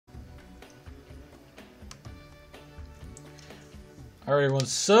Alright everyone,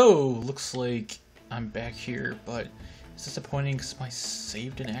 so looks like I'm back here, but it's disappointing because my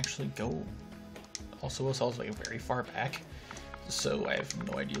save didn't actually go also was like very far back. So I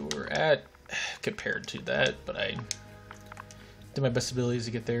have no idea where we're at compared to that, but I did my best abilities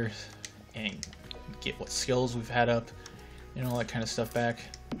to get there and get what skills we've had up and all that kind of stuff back.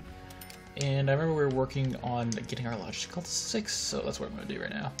 And I remember we were working on getting our logical to 6, so that's what I'm going to do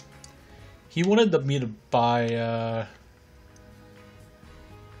right now. He wanted me to buy a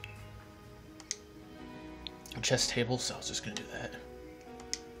chess table, so I was just going to do that.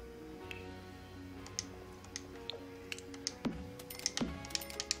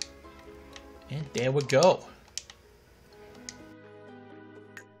 And there we go.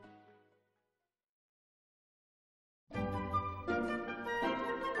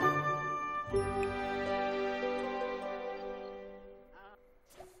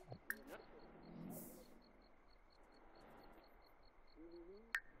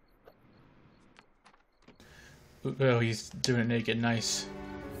 Oh, he's doing it naked. Nice.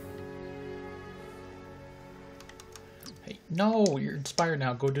 Hey, no, you're inspired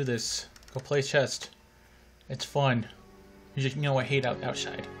now. Go do this. Go play chess. It's fun. You know, I hate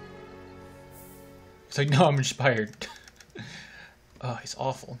outside. He's like, no, I'm inspired. Oh, he's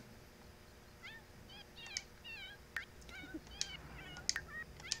awful.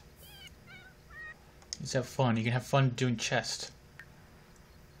 Just have fun. You can have fun doing chess.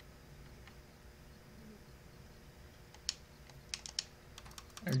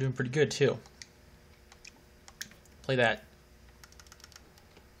 You're doing pretty good too. Play that.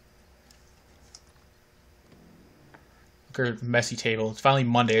 Look at our messy table. It's finally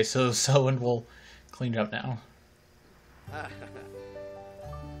Monday, so someone will clean it up now. Oh,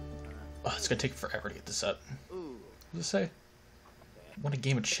 it's gonna take forever to get this up. What does it say? Want a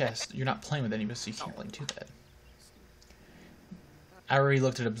game of chess? You're not playing with anybody, so you can't really do that. I already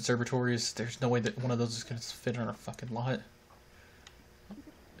looked at observatories. There's no way that one of those is gonna fit on our fucking lot.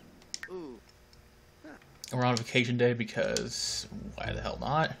 We're on vacation day because why the hell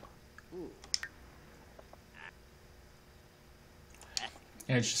not?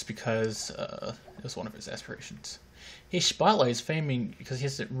 And it's just because it was one of his aspirations. His spotlight is faming because he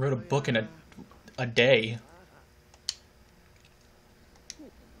has wrote a book in a day.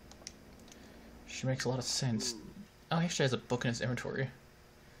 She makes a lot of sense. Oh, he actually has a book in his inventory.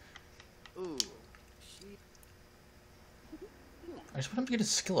 I just want him to get his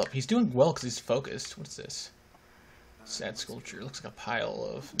skill up. He's doing well because he's focused. What is this? Sad sculpture. Looks like a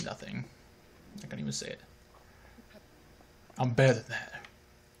pile of nothing. I can't even say it. I'm better than that.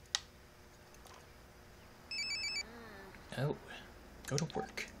 Oh, go to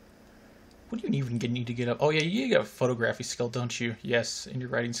work. What do you even need to get up? Oh yeah, you got a photography skill, don't you? Yes, and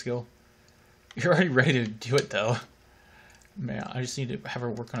your writing skill. You're already ready to do it though. Man, I just need to have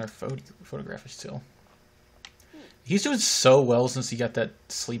her work on her photography skill. He's doing so well since he got that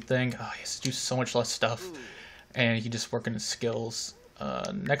sleep thing. Oh, he has to do so much less stuff. And he just working his skills.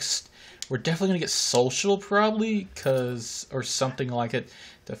 Next, we're definitely going to get social probably, or something like it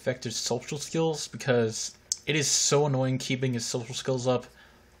to affect his social skills, because it is so annoying keeping his social skills up.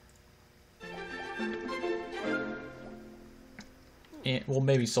 And, well,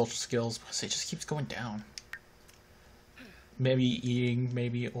 maybe social skills, but it just keeps going down. Maybe eating,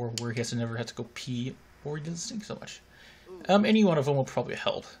 maybe, or where he has to never have to go pee. Or he doesn't stink so much. Any one of them will probably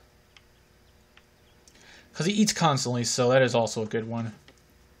help. Because he eats constantly, so that is also a good one.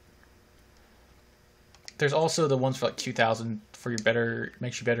 There's also the ones for like 2,000 for your better,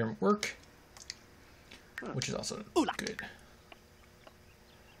 makes you better at work. Which is also good.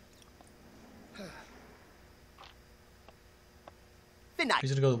 He's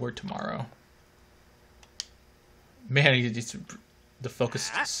gonna go to work tomorrow. Man, he's... The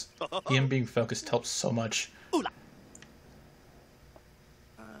focus, him being focused helps so much.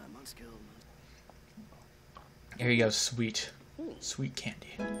 Here you go, sweet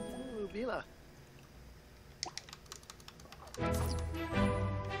candy.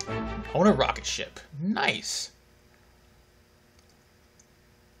 Own a rocket ship. Nice.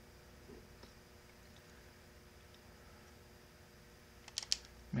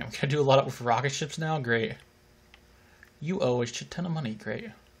 Man, we gotta do a lot with rocket ships now. Great. You owe a shit ton of money,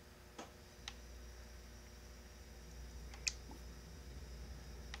 great.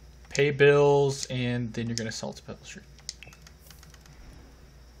 Pay bills, and then you're gonna sell it to publisher.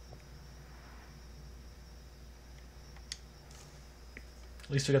 At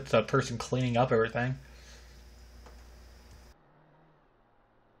least we got the person cleaning up everything.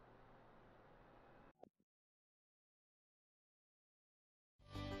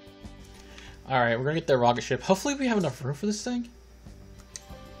 Alright, we're gonna get the rocket ship. Hopefully we have enough room for this thing.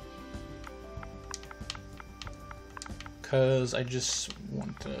 because I just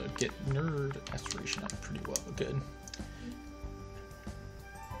want to get nerd aspiration up pretty well. Good.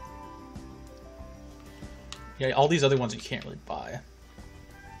 Yeah, all these other ones you can't really buy.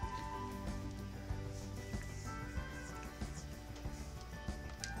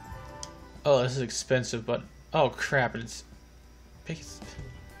 Oh, this is expensive, but oh crap! It's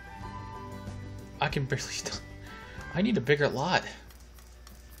I can barely. I need a bigger lot.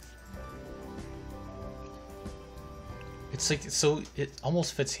 It's like, so it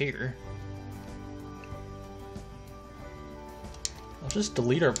almost fits here. I'll just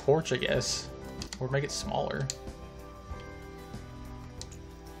delete our porch, I guess, or make it smaller.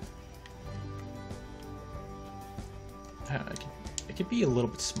 I don't know, it could be a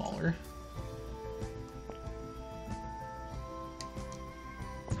little bit smaller.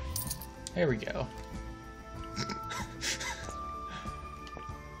 There we go.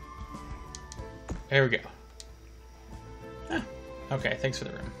 There we go. Ah, okay, thanks for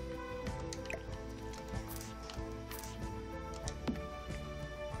the room.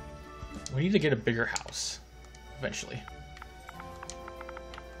 We need to get a bigger house, eventually.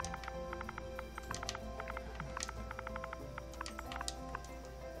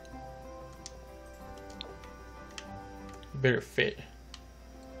 Better fit.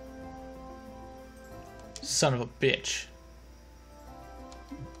 Son of a bitch.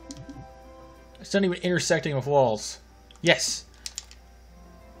 It's not even intersecting with walls. Yes!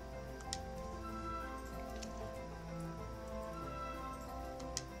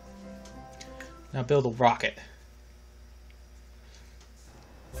 Now build a rocket.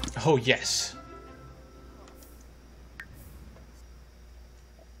 Oh, yes.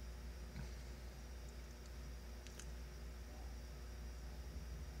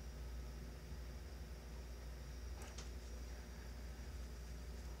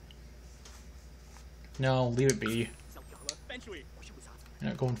 No, leave it be. We're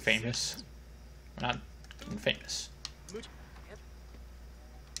not going famous. We're not going famous.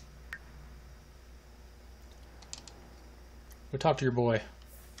 Go talk to your boy.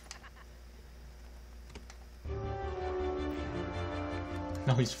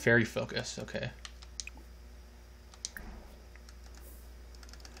 No, he's very focused. Okay.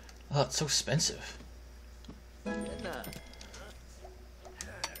 Oh, it's so expensive.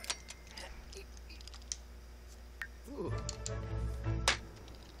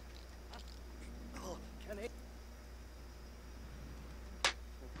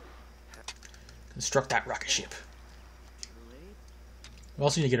 Construct that rocket ship. We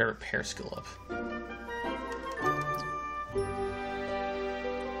also need to get our repair skill up.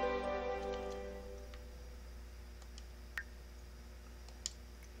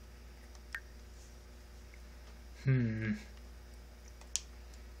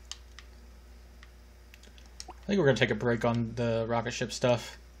 I think we're gonna take a break on the rocket ship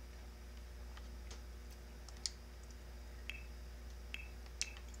stuff.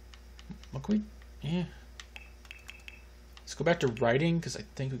 What can we? Yeah. Let's go back to writing because I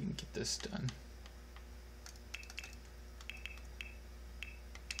think we can get this done.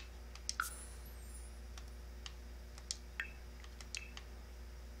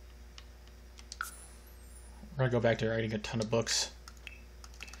 We're gonna go back to writing a ton of books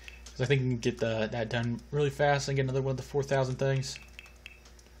because I think we can get that done really fast and get another one of the 4,000 things.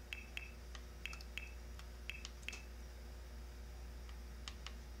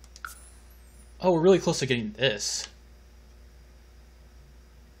 Oh, we're really close to getting this.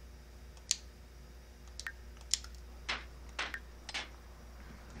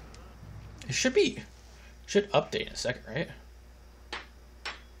 It should update in a second, right?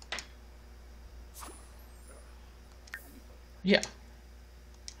 Yeah.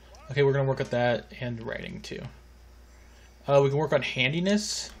 Okay, we're gonna work at that and writing too. We can work on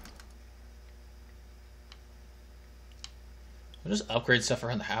handiness. We'll just upgrade stuff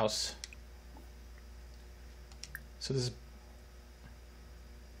around the house. So this,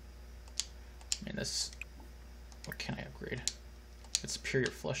 man, this, what can I upgrade? It's superior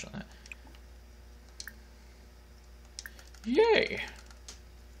flush on that. Yay!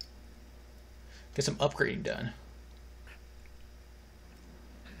 Get some upgrading done.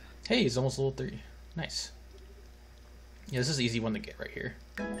 Hey, he's almost level 3. Nice. Yeah, this is an easy one to get right here.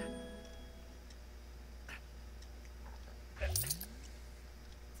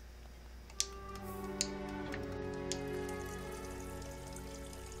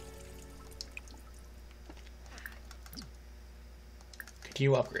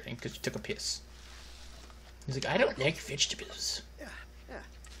 Continue upgrading because you took a piss. He's like, I don't like vegetables.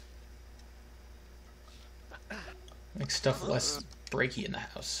 Make stuff less breaky in the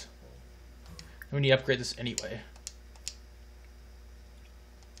house. We need to upgrade this anyway.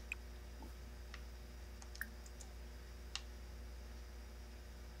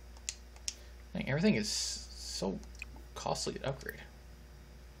 everything is so costly to upgrade.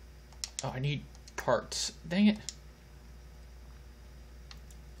 Oh, I need parts. Dang it.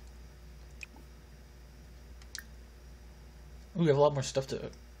 Ooh, we have a lot more stuff to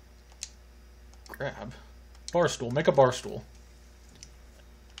grab. Bar stool. Make a bar stool.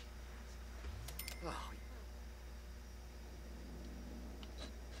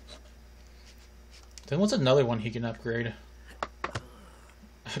 Then what's another one he can upgrade?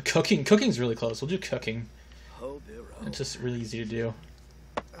 Cooking. Cooking's really close. We'll do cooking. It's just really easy to do.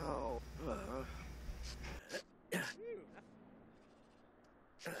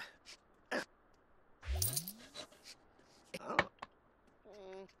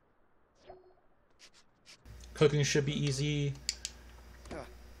 Cooking should be easy.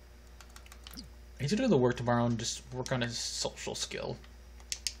 He's gonna do the work tomorrow and just work on his social skill.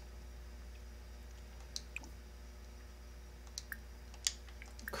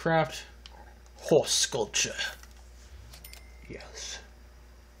 Craft horse sculpture. Yes.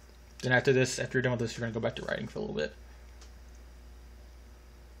 Then after this, after you're done with this, you're gonna go back to writing for a little bit.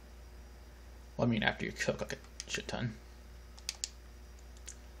 Well, I mean, after you cook like a shit ton.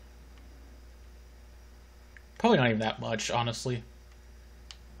 Probably not even that much, honestly.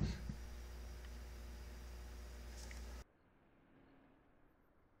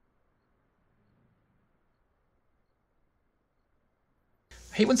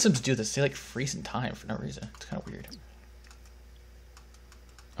 I hate when Sims do this. They like freeze in time for no reason. It's kind of weird.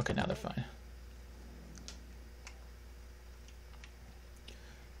 Okay, now they're fine.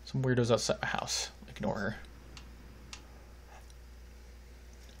 Some weirdos outside my house. Ignore her.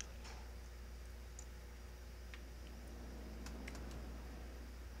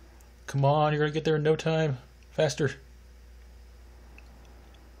 Come on, you're gonna get there in no time. Faster.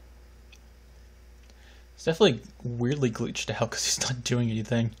 It's definitely weirdly glitched out because he's not doing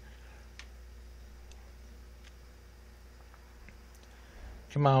anything.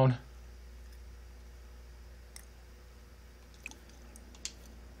 Come on.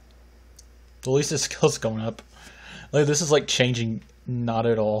 At least his skill's going up. Like, this is like changing not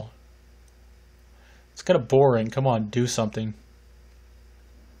at all. It's kind of boring. Come on, do something.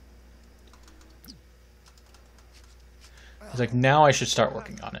 He's like, now I should start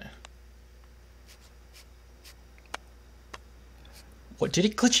working on it. What, did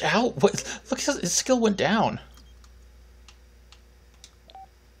it glitch out? What? Look, his skill went down.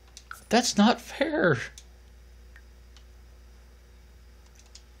 That's not fair.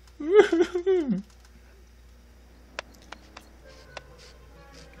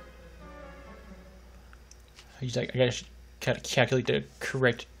 He's like, I gotta calculate the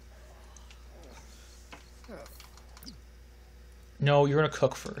correct. No, you're gonna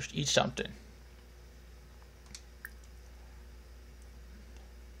cook first. Eat something.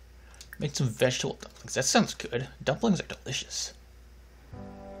 Make some vegetable dumplings. That sounds good. Dumplings are delicious.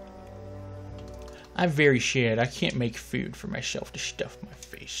 I'm very shared. I can't make food for myself to stuff my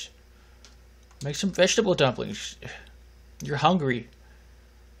face. Make some vegetable dumplings. You're hungry.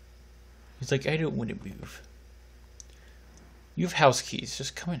 He's like, I don't want to move. You have house keys.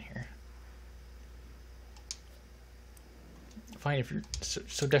 Just come in here. Fine, if you're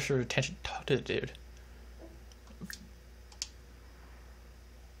so desperate for attention, talk to the dude.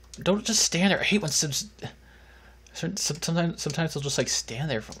 Don't just stand there. I hate when Sims. Sometimes they'll just like stand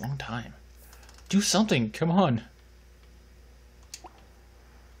there for a long time. Do something. Come on.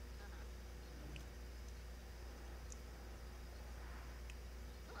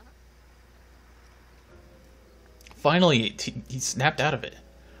 Finally, he snapped out of it.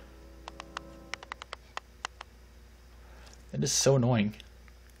 That is so annoying.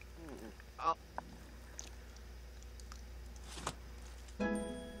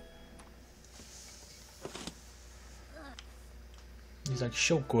 He's like,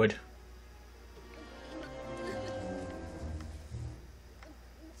 so good.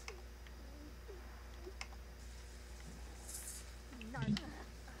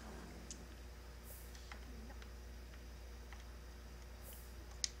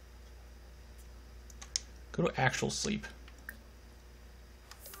 Go to actual sleep.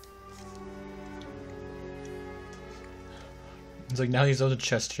 He's like, now he's on the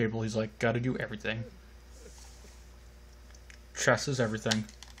chess table. He's like, gotta do everything. Chess is everything.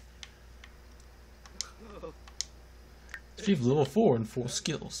 Achieve level 4 and 4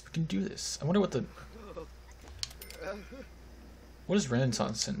 skills. We can do this. I wonder what the... What does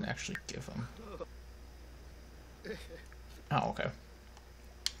Renaissance Sin actually give him? Oh, okay.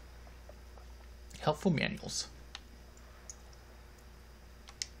 Helpful manuals.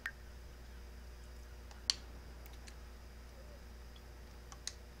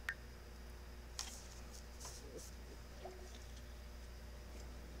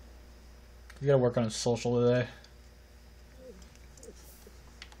 We gotta work on his social today.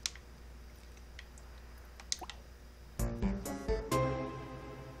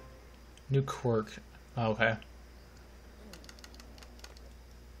 New quirk. Oh, okay.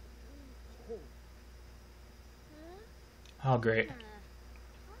 Oh, great.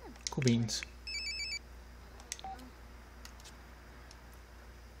 Cool beans.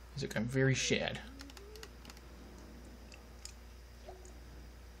 He's like, I'm very sad.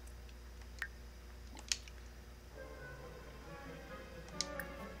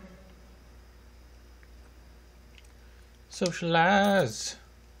 Socialize.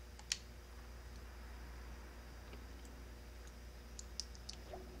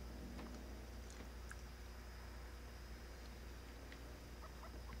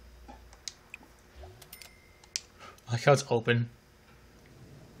 I like how it's open.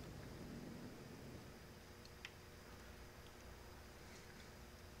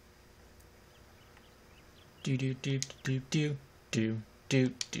 Do do do do do do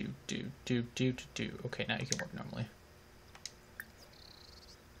do do do do do do. Okay, now you can work normally.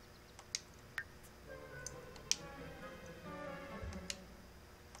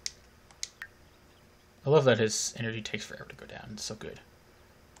 I love that his energy takes forever to go down. It's so good.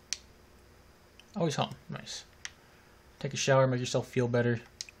 Oh, he's home. Nice. Take a shower, make yourself feel better.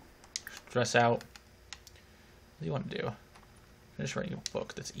 Stress out. What do you want to do? Finish writing a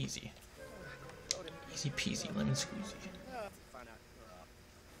book. That's easy. Easy peasy, lemon squeezy.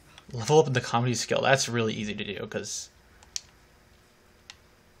 Level up in the comedy skill. That's really easy to do because,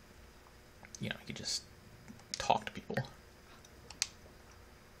 you know, you can just talk to people.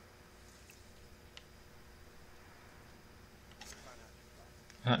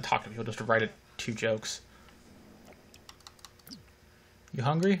 Not talk to people, just to write 2 jokes. You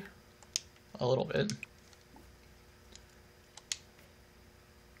hungry? A little bit.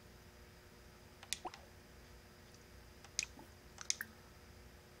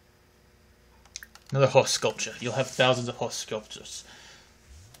 Another horse sculpture. You'll have thousands of horse sculptures.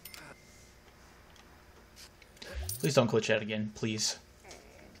 Please don't glitch out again, please.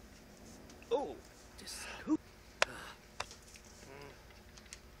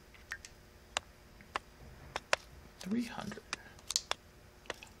 300.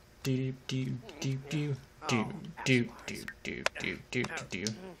 Do do do do do do do do do do do.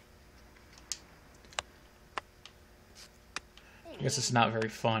 I guess it's not very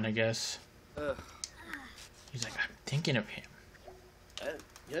fun, I guess. He's like, I'm thinking of him.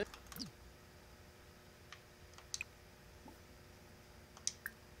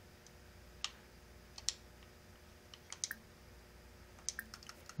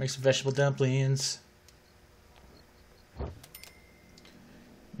 Make some vegetable dumplings.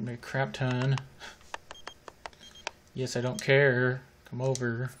 Make a crap ton. Yes, I don't care. Come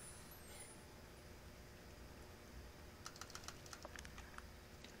over.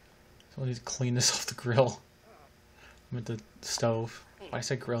 Someone needs to clean this off the grill. I'm at the stove. Why I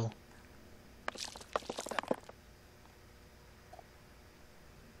said grill?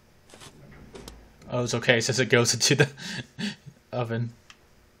 Oh, it's okay. It says it goes into the oven.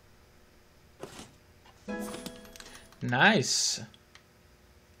 Nice. You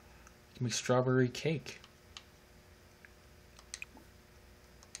can make strawberry cake.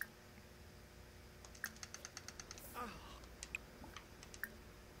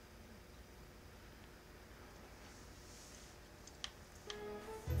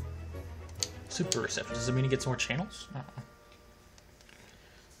 Super receptive. Does it mean he gets more channels?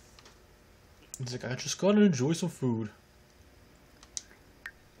 He's like, I just gotta enjoy some food.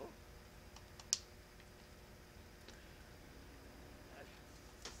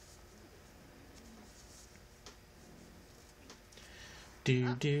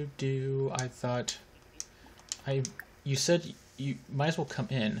 I thought you said you might as well come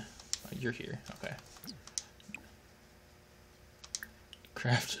in. Oh, you're here. Okay.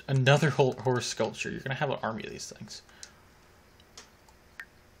 Craft another horse sculpture. You're gonna have an army of these things.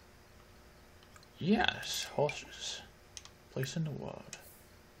 Yes, horses. Place in the world.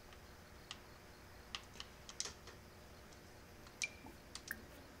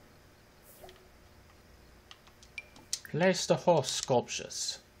 Place the horse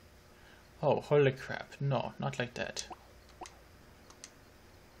sculptures. Oh, holy crap. No, not like that.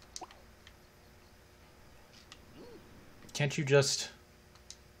 Can't you just...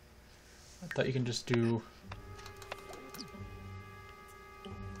 I thought you can just do...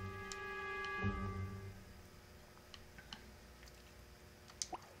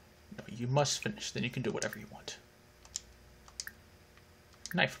 No, you must finish, then you can do whatever you want.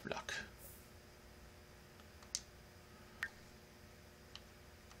 Knife block.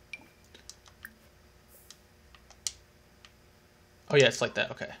 Oh yeah, it's like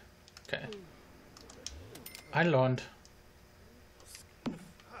that. Okay. Okay. I learned.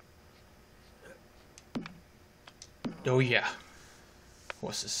 Oh yeah.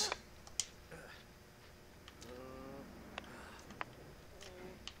 Horses.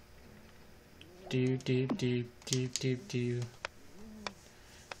 Do.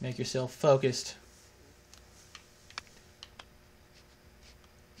 Make yourself focused.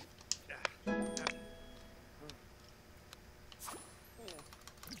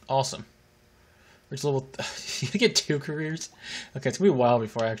 Awesome. There's level. You get 2 careers? Okay, it's gonna be a while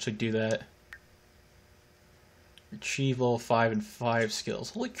before I actually do that. Achieve level 5 and 5 skills.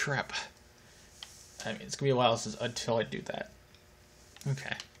 Holy crap. I mean, it's gonna be a while until I do that.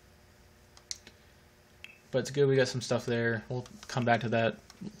 Okay. But it's good we got some stuff there. We'll come back to that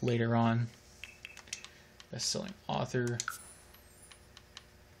later on. Best-selling author.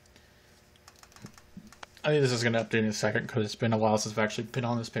 I think this is going to update in a second because it's been a while since I've actually been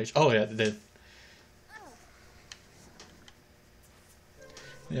on this page. Oh yeah, it did.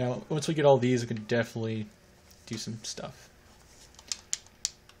 Yeah, once we get all these, we can definitely do some stuff.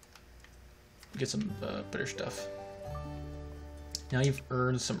 Get some better stuff. Now you've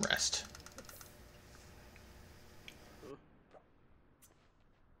earned some rest.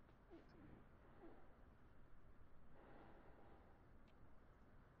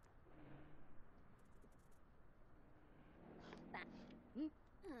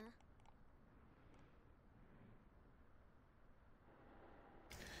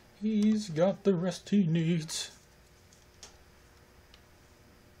 He's got the rest he needs.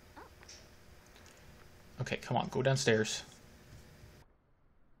 Okay, come on, go downstairs.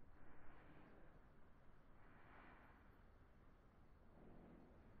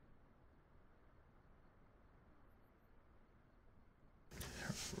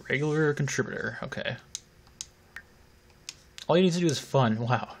 Regular contributor, okay. All you need to do is fun.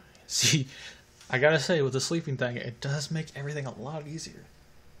 Wow. See, I gotta say, with the sleeping thing, it does make everything a lot easier.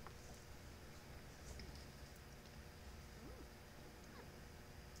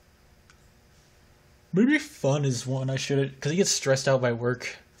 Maybe fun is one I should, because he gets stressed out by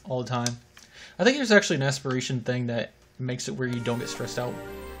work all the time. I think there's actually an aspiration thing that makes it where you don't get stressed out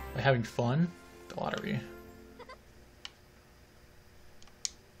by having fun. The lottery.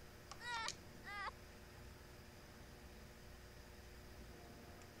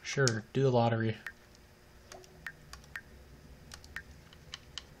 Sure, do the lottery.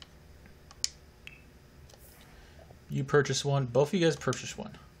 You purchase one. Both of you guys purchase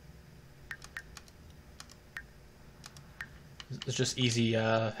one. It's just easy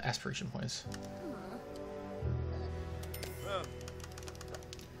aspiration points.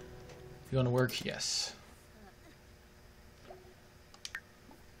 You want to work? Yes.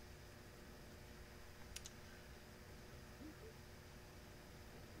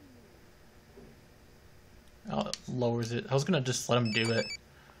 Oh, it lowers it. I was gonna just let him do it.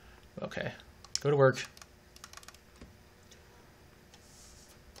 Okay. Go to work.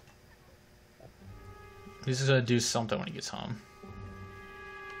 He's just gonna do something when he gets home.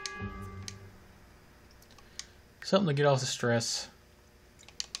 Something to get off the stress.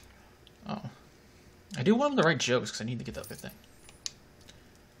 Oh. I do want him to write jokes because I need to get the other thing.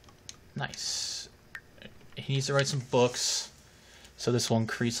 Nice. He needs to write some books. So this will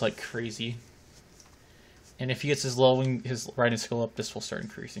increase like crazy. And if he gets his writing skill up, this will start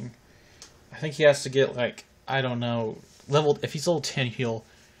increasing. I think he has to get like, I don't know, if he's level 10, it'll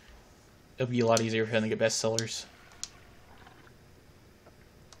be a lot easier for him to get bestsellers.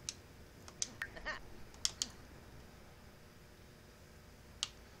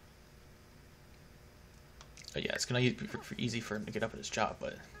 But yeah, it's gonna be easy for him to get up at his job,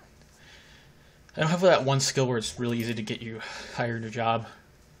 but I don't have that one skill where it's really easy to get you hired a job.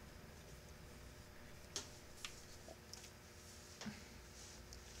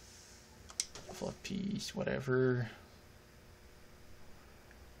 Fluff piece, whatever.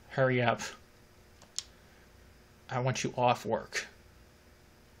 Hurry up. I want you off work.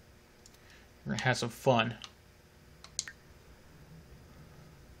 We're gonna have some fun.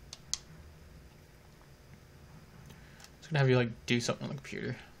 Gonna have you like do something on the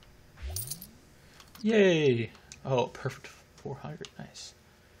computer. Yay! Oh, perfect. 400. Nice.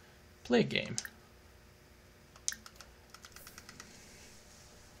 Play a game.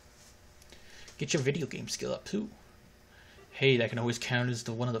 Get your video game skill up too. Hey, that can always count as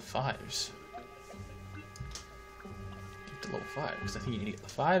one of the 5s. Get to level 5 because I think you need to get the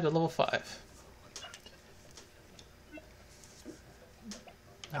 5 to level 5.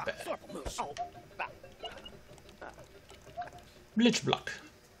 Not bad. Glitch block.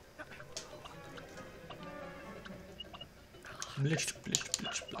 Blitch, blitch,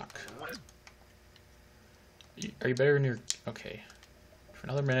 blitch, block. Are you better in your... Okay. For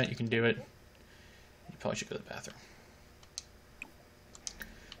another minute, you can do it. You probably should go to the bathroom.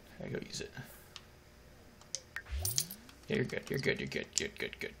 I go use it. Yeah, you're good. You're good. You're good. Good,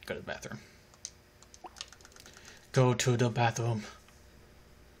 good, good. Go to the bathroom. Go to the bathroom.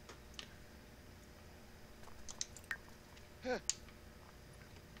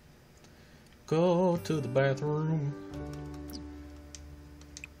 Go to the bathroom.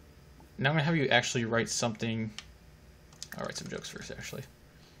 Now I'm gonna have you actually write something. I'll write some jokes first, actually.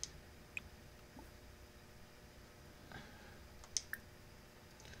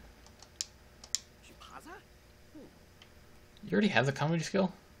 You already have the comedy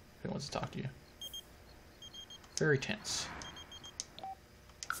skill? Who wants to talk to you? Very tense.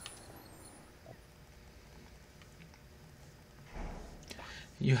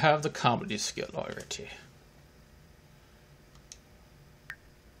 You have the comedy skill already.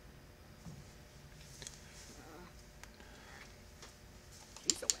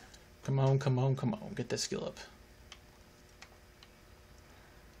 Come on, come on, come on. Get that skill up.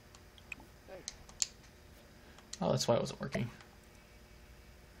 Oh, that's why it wasn't working.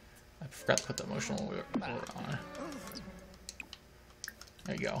 I forgot to put the emotional word on.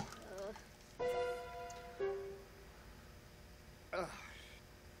 There you go.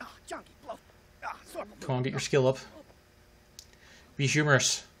 Come on, get your skill up. Be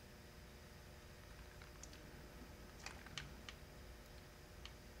humorous.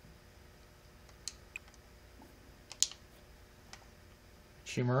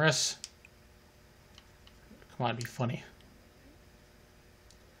 Humorous. Come on, be funny.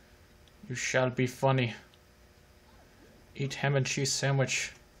 You shall be funny. Eat ham and cheese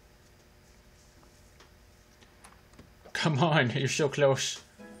sandwich. Come on, you're so close.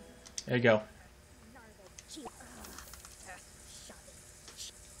 There you go.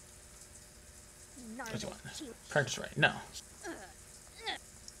 What do you want? Practice right. No.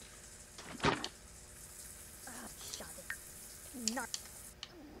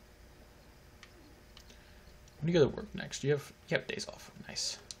 When do you go to work next? You have days off.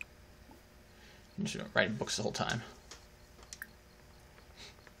 Nice. You're just writing books the whole time.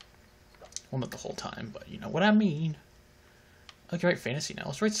 Well, not the whole time, but you know what I mean. I can write fantasy now.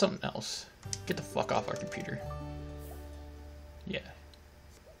 Let's write something else. Get the fuck off our computer. Yeah.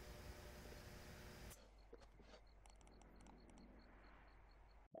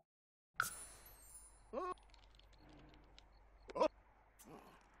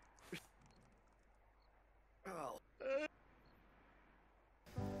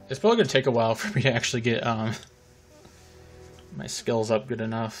 It's probably gonna take a while for me to actually get my skills up good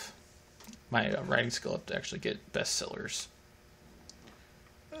enough, my writing skill up to actually get bestsellers.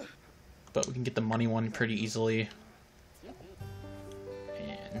 But we can get the money one pretty easily.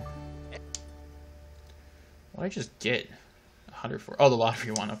 And what did I just get? 104. Oh, the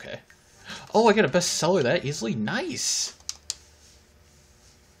lottery one. Okay. Oh, I got a bestseller that easily. Nice.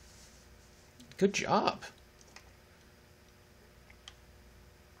 Good job.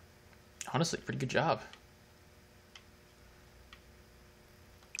 Honestly, pretty good job.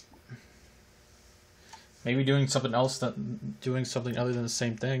 Maybe doing something else, doing something other than the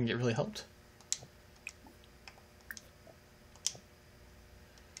same thing, it really helped.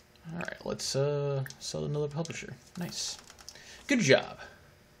 All right, let's sell another publisher. Nice, good job.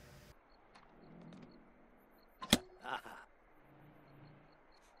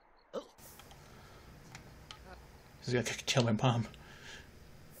 He's gonna kill my mom.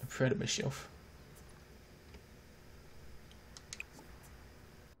 I'm proud of myself.